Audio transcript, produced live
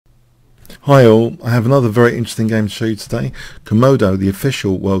Hi all, I have another very interesting game to show you today. Komodo, the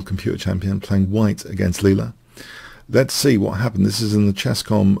official World Computer Champion, playing white against Leela. Let's see what happened. This is in the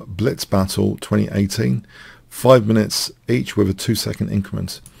Chess.com Blitz Battle 2018. 5 minutes each with a 2-second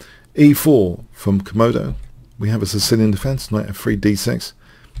increment. E4 from Komodo. We have a Sicilian defense, knight f3, d6,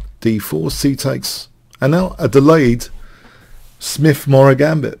 d4, c takes, and now a delayed Smith-Morra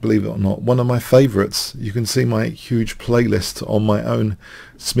Gambit, believe it or not, one of my favourites. You can see my huge playlist on my own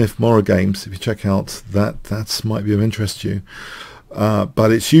Smith-Morra games. If you check out that might be of interest to you.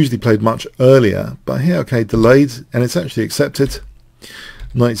 But it's usually played much earlier. But here, okay, delayed, and it's actually accepted.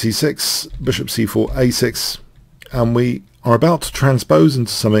 Knight c6, bishop c4, a6, and we are about to transpose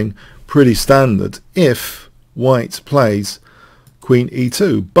into something pretty standard if white plays queen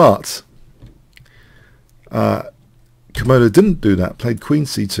e2, but Komodo didn't do that, played queen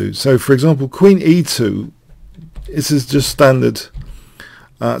c2. So for example, queen e2, this is just standard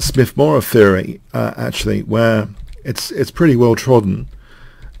Smith-Morra theory, actually, where it's pretty well trodden,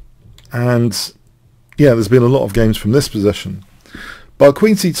 and yeah, there's been a lot of games from this position. But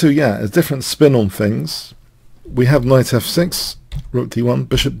queen c2, yeah, a different spin on things. We have knight f6, rook d1,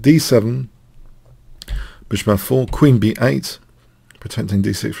 bishop d7, bishop f4, queen b8, protecting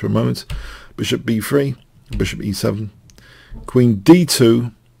d6 for a moment, bishop b3, bishop e7, queen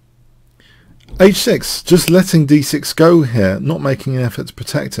d2, h6, just letting d6 go here, not making an effort to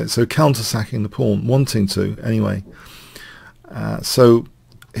protect it, so counter-sacking the pawn, wanting to anyway. So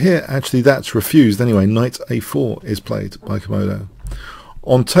here actually that's refused anyway. Knight a4 is played by Komodo.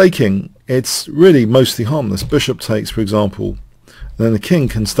 On taking, it's really mostly harmless. Bishop takes, for example, then the king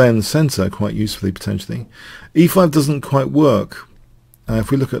can stay in the center quite usefully potentially. e5 doesn't quite work. If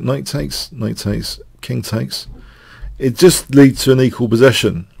we look at knight takes, king takes, it just leads to an equal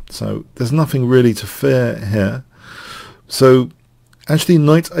possession. So there's nothing really to fear here. So actually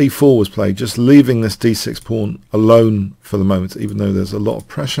knight a4 was played, just leaving this d6 pawn alone for the moment, even though there's a lot of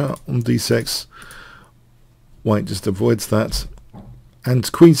pressure on d6. White just avoids that.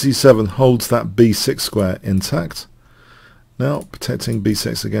 And queen c7 holds that b6 square intact. Now protecting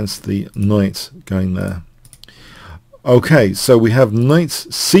b6 against the knight going there. Okay, so we have knight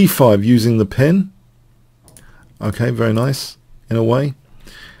c5 using the pin. Okay, very nice in a way.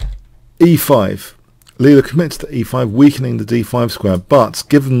 e5. Leela commits to e5, weakening the d5 square, but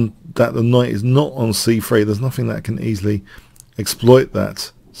given that the knight is not on c3, there's nothing that can easily exploit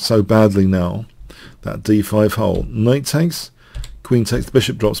that so badly now. That d5 hole. Knight takes, queen takes, the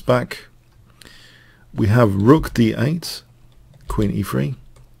bishop drops back. We have rook d8, queen e3.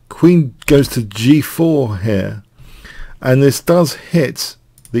 Queen goes to g4 here, and this does hit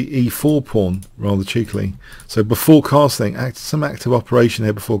the e4 pawn rather cheekily. So before castling, some active operation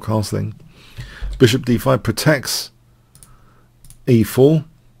here before castling. Bishop d5 protects e4.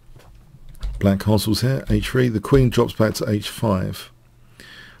 Black castles here, h3. The queen drops back to h5.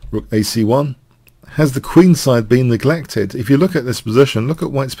 Rook ac1. Has the queen side been neglected? If you look at this position, look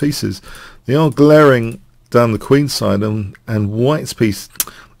at white's pieces. They are glaring down the queen side, and white's piece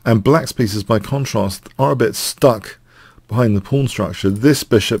and black's pieces by contrast are a bit stuck behind the pawn structure. This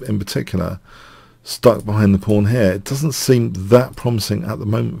bishop in particular stuck behind the pawn here. It doesn't seem that promising at the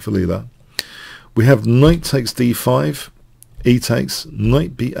moment for Leela. We have knight takes d5, e takes,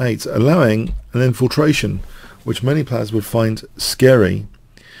 knight b8, allowing an infiltration which many players would find scary.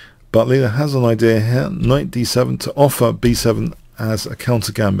 But Leela has an idea here, knight d7, to offer b7 as a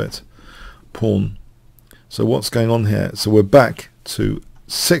counter gambit pawn. So what's going on here? So we're back to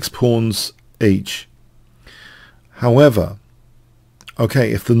 6 pawns each. However,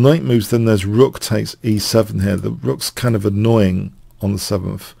 okay, if the knight moves, then there's rook takes e7 here. The rook's kind of annoying on the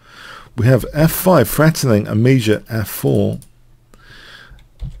 7th. We have f5 threatening immediate f4.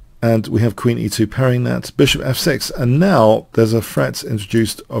 And we have queen e2 parrying that. Bishop f6. And now there's a threat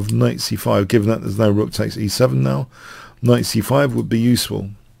introduced of knight c5, given that there's no rook takes e7 now. Knight c5 would be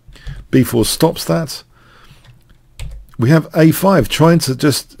useful. b4 stops that. We have a5 trying to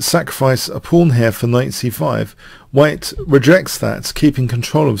just sacrifice a pawn here for knight c5. White rejects that, keeping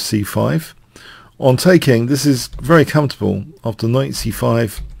control of c5. On taking, this is very comfortable. After knight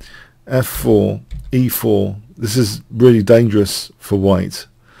c5, f4, e4. This is really dangerous for white.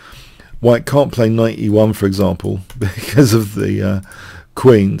 White can't play knight e1, for example, because of the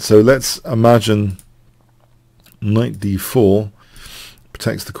queen. So let's imagine knight d4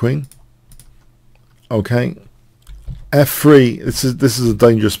 protects the queen. Okay. f3, this is a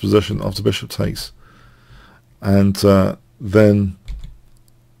dangerous position after bishop takes, and then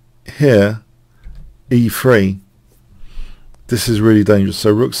here e3, this is really dangerous.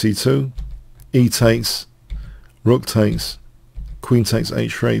 So rook c2, e takes, rook takes, queen takes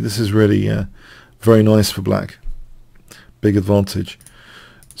h3. This is really very nice for black. Big advantage.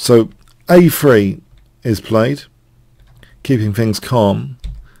 So a3 is played, keeping things calm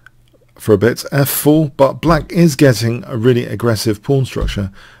for a bit. f4, but black is getting a really aggressive pawn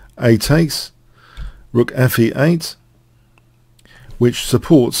structure. A takes, rook fe8, which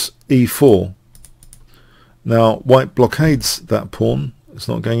supports e4. Now white blockades that pawn. It's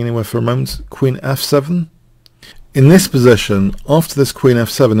not going anywhere for a moment. Queen f7. In this position, after this queen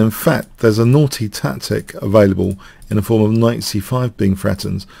f7, in fact, there's a naughty tactic available in the form of knight c5 being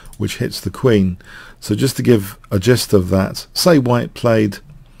threatened, which hits the queen. So just to give a gist of that, say white played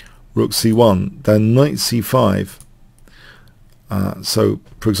rook c1, then knight c5. So,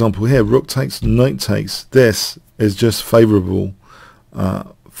 for example, here, rook takes, knight takes. This is just favourable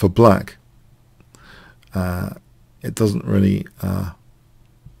for black. It doesn't really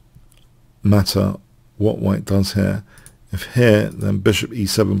matter what white does here. If here, then bishop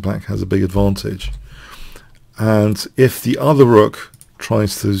e7, black has a big advantage. And if the other rook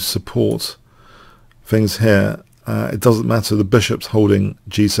tries to support things here, it doesn't matter. The bishop's holding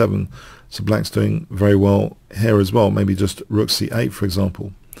g7, so black's doing very well here as well. Maybe just rook c8, for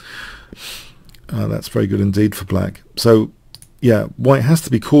example. That's very good indeed for black. So yeah, white has to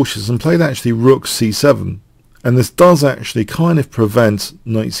be cautious and played actually rook c7, and this does actually kind of prevent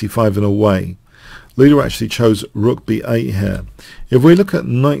knight c5 in a way. Leela actually chose rook b8 here. If we look at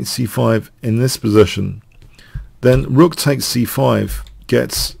knight c5 in this position, then rook takes c5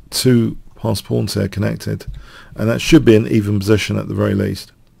 gets two passed pawns here connected, and that should be an even position at the very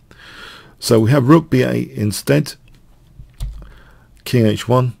least. So we have rook b8 instead, king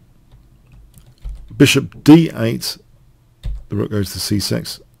h1, bishop d8, the rook goes to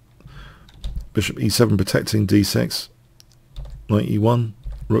c6, bishop e7 protecting d6, knight e1,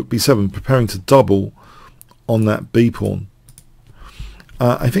 rook b7 preparing to double on that b pawn.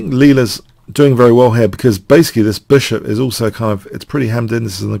 I think Leela's doing very well here because basically this bishop is also kind of, it's pretty hammed in.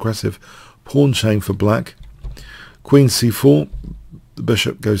 This is an aggressive pawn chain for black. Queen c4, the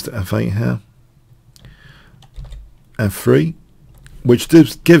bishop goes to f8 here, f3, which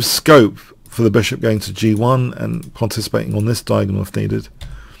gives scope for the bishop going to g1 and participating on this diagonal if needed.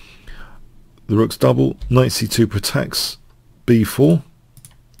 The rook's double, knight c2 protects b4.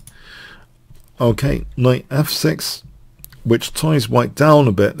 Okay, knight f6, which ties white down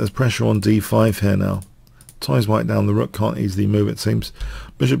a bit. There's pressure on d5 here now. Ties white down, the rook can't easily move it seems.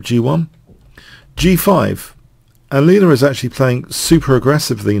 Bishop g1, g5, and Leela is actually playing super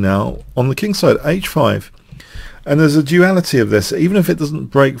aggressively now on the king side, h5. And there's a duality of this. Even if it doesn't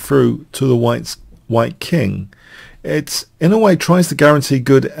break through to the white king, it in a way tries to guarantee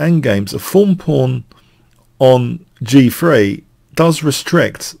good endgames. A form pawn on g3 does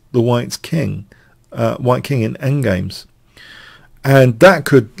restrict the white king in endgames, and that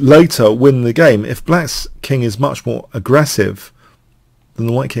could later win the game. If black's king is much more aggressive than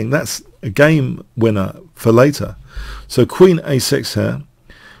the white king, that's a game winner for later. So queen a6 here.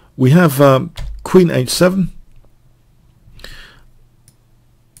 We have queen h7.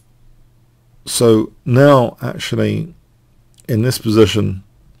 So now actually in this position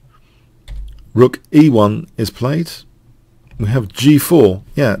rook e1 is played. We have g4.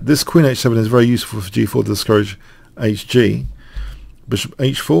 Yeah, this queen h7 is very useful for g4 to discourage hg. Bishop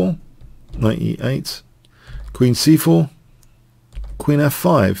h4, knight e8, queen c4, queen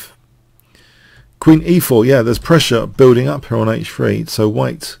f5, queen e4. Yeah, there's pressure building up here on h3, so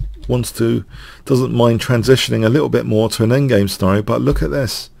white doesn't mind transitioning a little bit more to an endgame scenario. But look at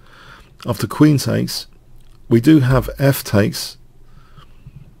this. After queen takes, we do have f takes,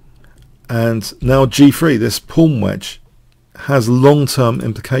 and now g3, this pawn wedge, has long-term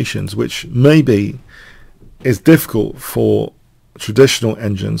implications, which maybe is difficult for traditional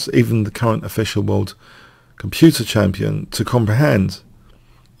engines, even the current official world computer champion, to comprehend.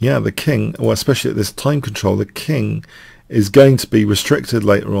 Yeah, the king, or especially at this time control, the king is going to be restricted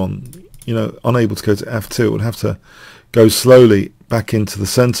later on, you know, unable to go to f2. It would have to go slowly back into the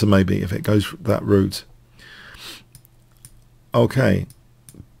center maybe if it goes that route. Okay,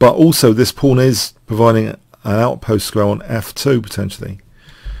 but also this pawn is providing an outpost square on f2 potentially.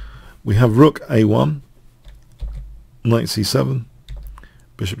 We have rook a1, knight c7,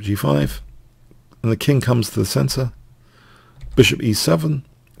 bishop g5, and the king comes to the center, bishop e7.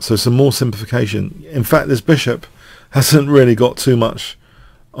 So some more simplification. In fact, this bishop hasn't really got too much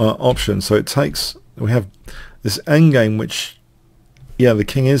option, so it takes, we have this endgame which, yeah, the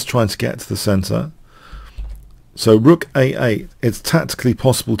king is trying to get to the center. So rook a8, it's tactically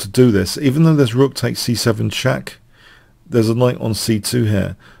possible to do this. Even though there's rook takes c7 check, there's a knight on c2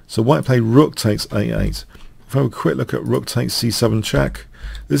 here. So white played rook takes a8, if I have a quick look at rook takes c7 check,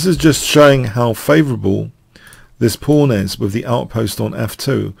 this is just showing how favourable this pawn is with the outpost on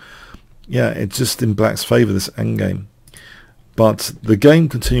f2. Yeah, it's just in black's favour, this endgame. But the game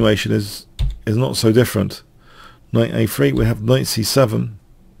continuation is not so different. Knight a3, we have knight c7.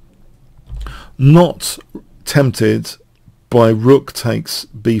 Not tempted by rook takes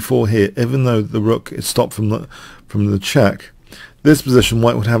b4 here, even though the rook is stopped from the check. This position,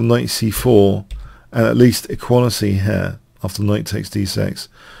 white would have knight c4 and at least equality here after knight takes d6.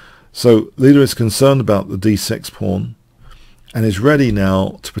 So Leela is concerned about the d6 pawn and is ready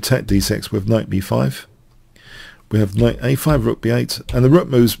now to protect d6 with knight b5. We have knight a5, rook b8, and the rook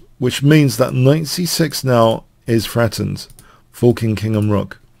moves, which means that knight c6 now is threatened. Forking king and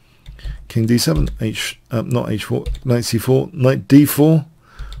rook. King d7, not h4, knight c4, knight d4,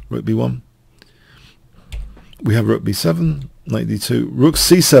 rook b1. We have rook b7, knight d2, rook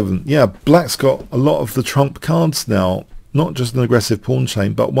c7. Yeah, black's got a lot of the trump cards now. Not just an aggressive pawn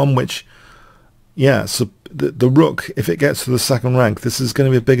chain, but one which, yeah, so the rook, if it gets to the second rank, this is going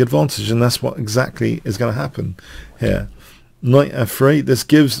to be a big advantage, and that's what exactly is going to happen here. Knight f3, this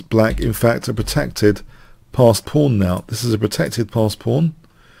gives black, in fact, a protected passed pawn now. This is a protected passed pawn.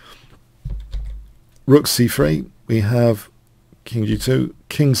 Rook c3, we have king g2,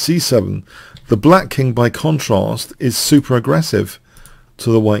 king c7. The black king, by contrast, is super aggressive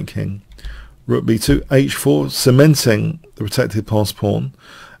to the white king. Rook b2, h4, cementing the protected passed pawn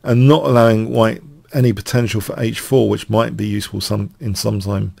and not allowing white any potential for h4, which might be useful in some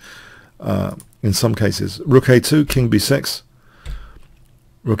cases. Rook a2, king b6,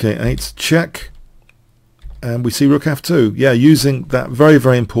 rook a8, check, and we see rook f2. Yeah, using that very,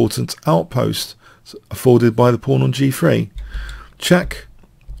 very important outpost afforded by the pawn on g3. Check.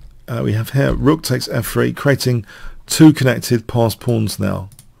 We have here rook takes f3, creating two connected passed pawns now.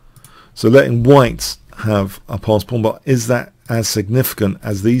 So letting white have a passed pawn, but is that as significant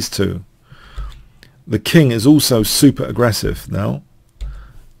as these two? The king is also super aggressive now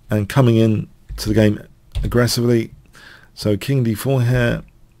and coming in to the game aggressively. So king d4 here,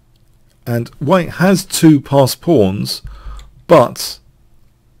 and white has two passed pawns, but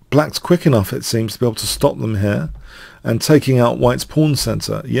black's quick enough, it seems, to be able to stop them here and taking out white's pawn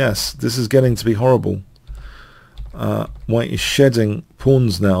center. Yes, this is getting to be horrible. White is shedding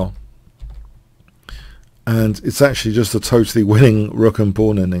pawns now, and it's actually just a totally winning rook and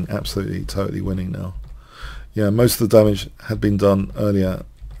pawn ending. Absolutely, totally winning now. Yeah, most of the damage had been done earlier,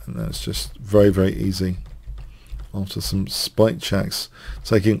 and that's just very, very easy. After some spike checks,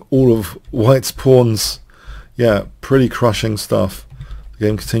 taking all of white's pawns. Yeah, pretty crushing stuff. The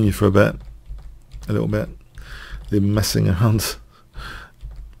game continued for a little bit. They're messing around.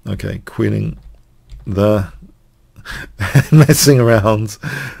 Okay, queening there. Messing around.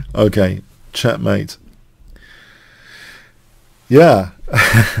 Okay, checkmate. Yeah.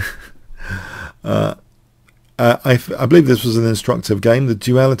 I believe this was an instructive game. The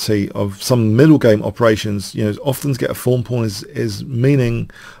duality of some middle game operations, often to get a thorn pawn is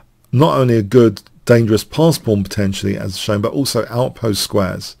meaning not only a good, dangerous pass pawn potentially, as shown, but also outpost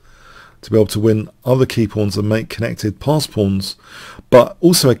squares to be able to win other key pawns and make connected pass pawns. But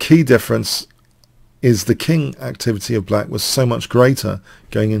also a key difference is the king activity of black was so much greater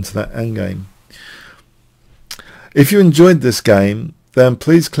going into that endgame. If you enjoyed this game, then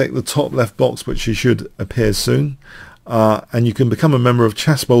please click the top left box, which should appear soon, and you can become a member of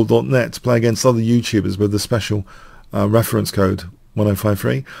chessbowl.net to play against other YouTubers with the special reference code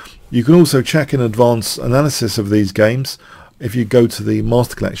 1053. You can also check in advance analysis of these games if you go to the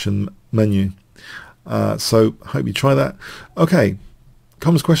Master Collection menu. So hope you try that. Okay,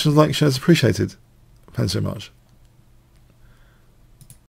 comments, questions, likes, shares appreciated. Thanks so much.